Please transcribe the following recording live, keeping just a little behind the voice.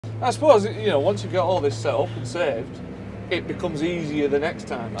I suppose, you know, once you've got all this set up and saved, it becomes easier the next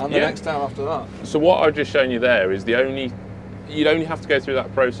time and the next time after that. So what I've just shown you there is you'd only have to go through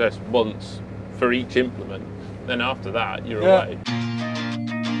that process once for each implement. Then after that, you're away.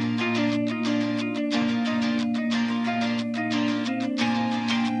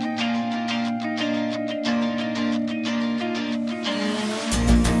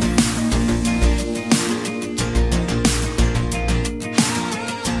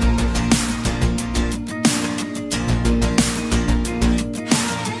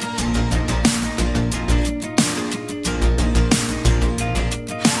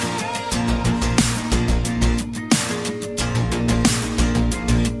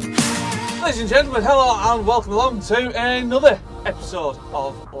 Ladies and gentlemen, hello and welcome along to another episode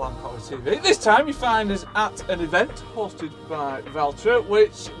of LandPowerTV. This time you find us at an event hosted by Valtra,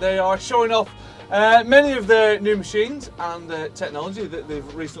 which they are showing off many of their new machines and technology that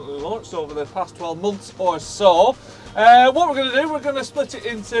they've recently launched over the past 12 months or so. What we're going to do, we're going to split it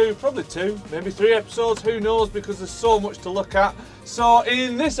into probably 2, maybe 3 episodes, who knows, because there's so much to look at. So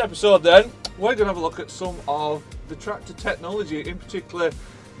in this episode then, we're going to have a look at some of the tractor technology, in particular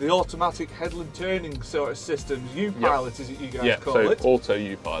the automatic headland turning sort of systems, U-pilot is it you guys call it? Auto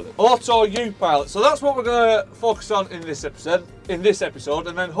U-pilot. Auto U-pilot. So that's what we're going to focus on in this episode.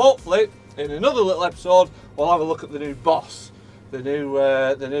 And then hopefully in another little episode we'll have a look at the new Boss, the new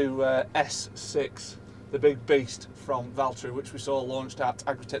S6, the big beast from Valtra, which we saw launched at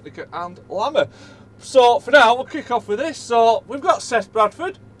Agritechnica and Lammer. So for now we'll kick off with this. So we've got Seth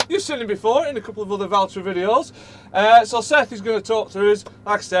Bradford. You've seen him before in a couple of other Valtra videos. So Seth is going to talk to us,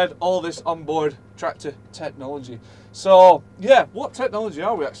 like I said, all this onboard tractor technology. So yeah, what technology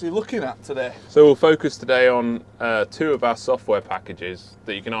are we actually looking at today? So we'll focus today on 2 of our software packages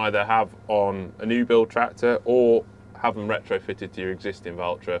that you can either have on a new build tractor or have them retrofitted to your existing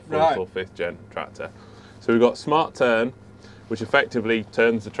Valtra 4th or 5th gen tractor. So we've got Smart Turn, which effectively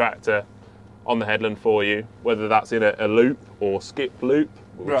turns the tractor on the headland for you, whether that's in a loop or skip loop,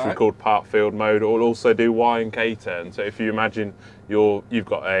 which we called part field mode, or also do Y and K turn. So if you imagine you've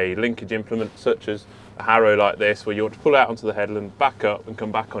got a linkage implement such as a harrow like this, where you want to pull out onto the headland, back up and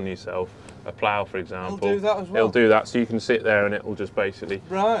come back on yourself, a plough for example, it'll do that as well. It'll do that, so you can sit there and it will just basically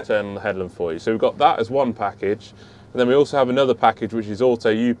turn on the headland for you. So we've got that as one package, and then we also have another package which is Auto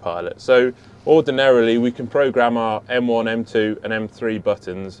U-pilot. So ordinarily we can program our M1, M2 and M3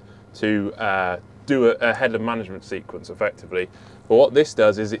 buttons to do a headland management sequence effectively. But what this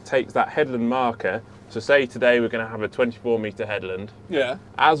does is it takes that headland marker, so say today we're going to have a 24-metre headland. Yeah.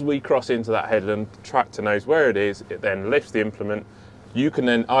 As we cross into that headland, the tractor knows where it is, it then lifts the implement. You can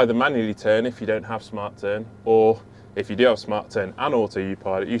then either manually turn if you don't have Smart Turn, or if you do have Smart Turn and Auto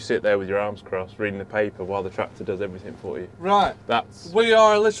U-pilot, you sit there with your arms crossed reading the paper while the tractor does everything for you. Right. We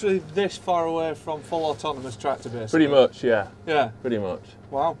are literally this far away from full autonomous tractor basically. Pretty much, yeah. Yeah. Pretty much.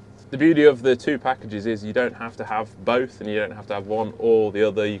 Wow. The beauty of the 2 packages is you don't have to have both, and you don't have to have one or the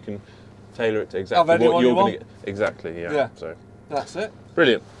other. You can tailor it to exactly what you're going to get. Exactly, yeah. So that's it.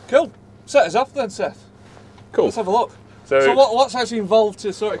 Brilliant. Cool. Set us off then, Seth. Cool. Let's have a look. So what's actually involved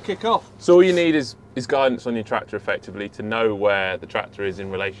to sort of kick off? So all you need is guidance on your tractor effectively to know where the tractor is in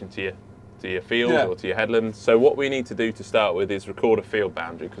relation to your field or to your headland. So what we need to do to start with is record a field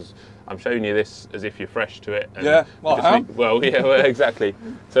boundary, because I'm showing you this as if you're fresh to it. And well, exactly.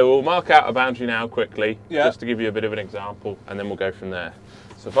 So we'll mark out a boundary now quickly, just to give you a bit of an example, and then we'll go from there.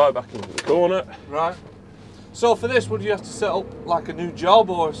 So if I back into the corner. Right. So for this, would you have to set up like a new job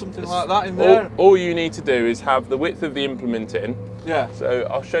or something like that in there? All you need to do is have the width of the implement in. Yeah. So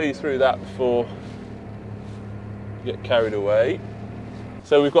I'll show you through that before you get carried away.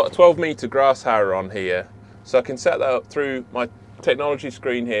 So we've got a 12-metre grass harrow on here. So I can set that up through my technology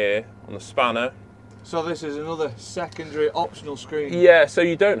screen here on the spanner. So this is another secondary optional screen? Yeah, so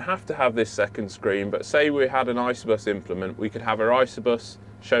you don't have to have this second screen, but say we had an Isobus implement, we could have our Isobus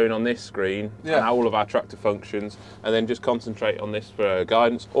shown on this screen and all of our tractor functions, and then just concentrate on this for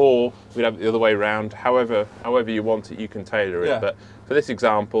guidance, or we'd have it the other way around. However you want it, you can tailor it. But for this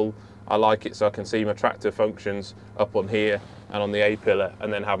example, I like it so I can see my tractor functions up on here and on the A pillar,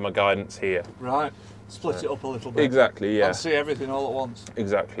 and then have my guidance here. Right. Split it up a little bit. Exactly, yeah. And see everything all at once.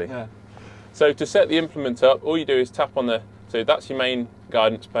 Exactly. Yeah. So to set the implement up, all you do is tap on so that's your main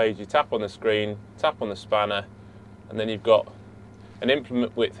guidance page. You tap on the screen, tap on the spanner, and then you've got an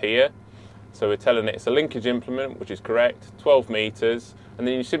implement width here. So we're telling it it's a linkage implement, which is correct, 12 metres, and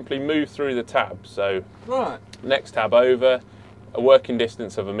then you simply move through the tabs. So next tab over, a working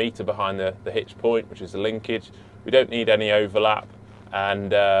distance of 1 metre behind the hitch point, which is the linkage. We don't need any overlap,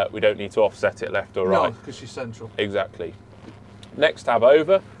 and we don't need to offset it left or right. No, because she's central. Exactly. Next tab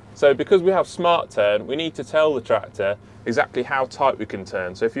over, So because we have smart turn, we need to tell the tractor exactly how tight we can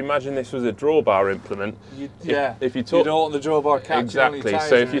turn. So if you imagine this was a drawbar implement, if you don't want the drawbar catching exactly.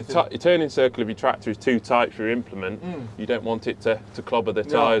 So if your turning circle of your tractor is too tight for your implement, you don't want it to clobber the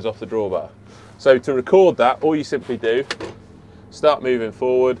tyres off the drawbar. So to record that, all you simply do, start moving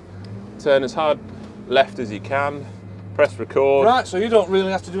forward, turn as hard left as you can, press record. Right, so you don't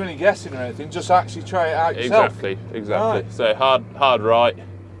really have to do any guessing or anything, just actually try it out yourself. Exactly. Right. So hard right,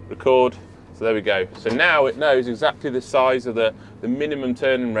 record. So there we go. So now it knows exactly the size of the minimum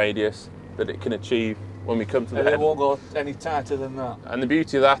turning radius that it can achieve when we come to the head. It won't go any tighter than that. And the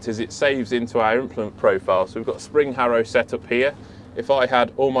beauty of that is it saves into our implement profile. So we've got spring harrow set up here. If I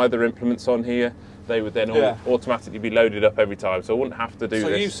had all my other implements on here, they would then automatically be loaded up every time. So I wouldn't have to do this. So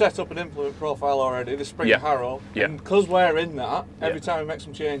you've set up an implement profile already, the spring harrow. Yeah. And because we're in that, every time we make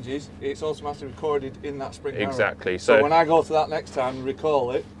some changes, it's automatically recorded in that spring harrow. Exactly. So when I go to that next time and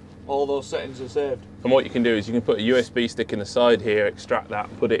recall it, all those settings are saved. And what you can do is you can put a USB stick in the side here, extract that,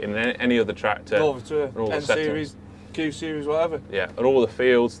 put it in any other tractor. Go over to N series, Q series, whatever. Yeah, and all the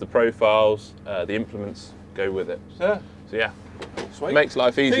fields, the profiles, the implements go with it. Yeah. So yeah, sweet. It makes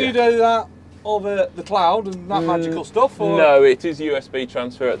life easier. Do you do that over the cloud and that magical stuff? Or? No, it is USB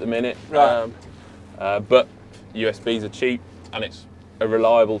transfer at the minute. Right. But USBs are cheap and it's a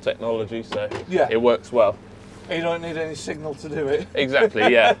reliable technology, so it works well. You don't need any signal to do it.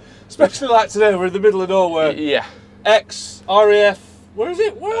 Exactly, yeah. Especially like today, we're in the middle of nowhere. Yeah. RAF, where is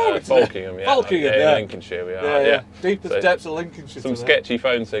it? Where are we today? Folkingham, yeah. Folkingham, in Lincolnshire we are, yeah. Deepest depths of Lincolnshire. Some sketchy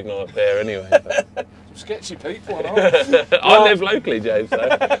phone signal up there anyway. Some sketchy people, I know. I live locally, James,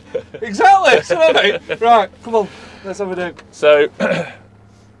 so. Exactly, so right, come on, let's have a do. So,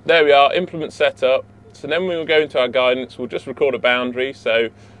 there we are, implement set up. So then we will go into our guidance, we'll just record a boundary. So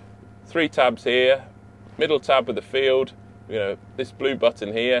 3 tabs here, middle tab with the field, this blue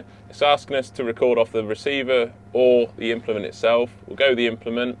button here. It's asking us to record off the receiver or the implement itself. We'll go the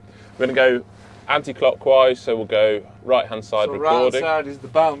implement. We're going to go anti-clockwise, so we'll go right-hand side recording. Right side is the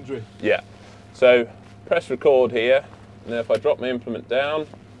boundary. Yeah. So press record here, and then if I drop my implement down,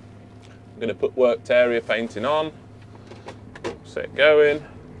 I'm going to put worked area painting on, set it going.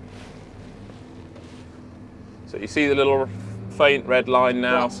 So you see the little faint red line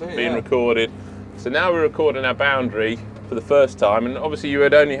now being recorded. So now we're recording our boundary for the first time, and obviously you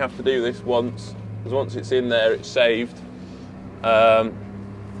would only have to do this once, because once it's in there it's saved.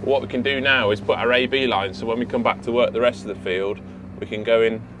 What we can do now is put our AB line, so when we come back to work the rest of the field, we can go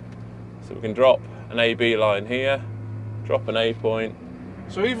in, so we can drop an AB line here, drop an A point.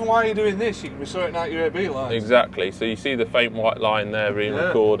 So even while you're doing this, you can be sorting out your AB lines. Exactly, so you see the faint white line there being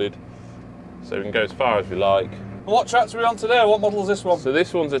recorded, so we can go as far as we like. What tractor are we on today? What model is this one? So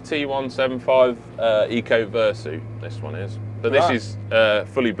this one's a T175 Eco Versu, this one is. So this is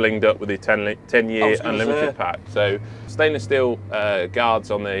fully blinged up with the 10-year unlimited pack. So stainless steel guards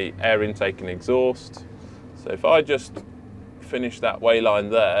on the air intake and exhaust. So if I just finish that way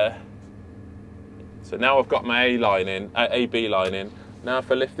line there, so now I've got my AB line in. Now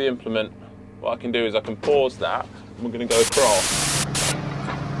if I lift the implement, what I can do is I can pause that, and we're going to go across.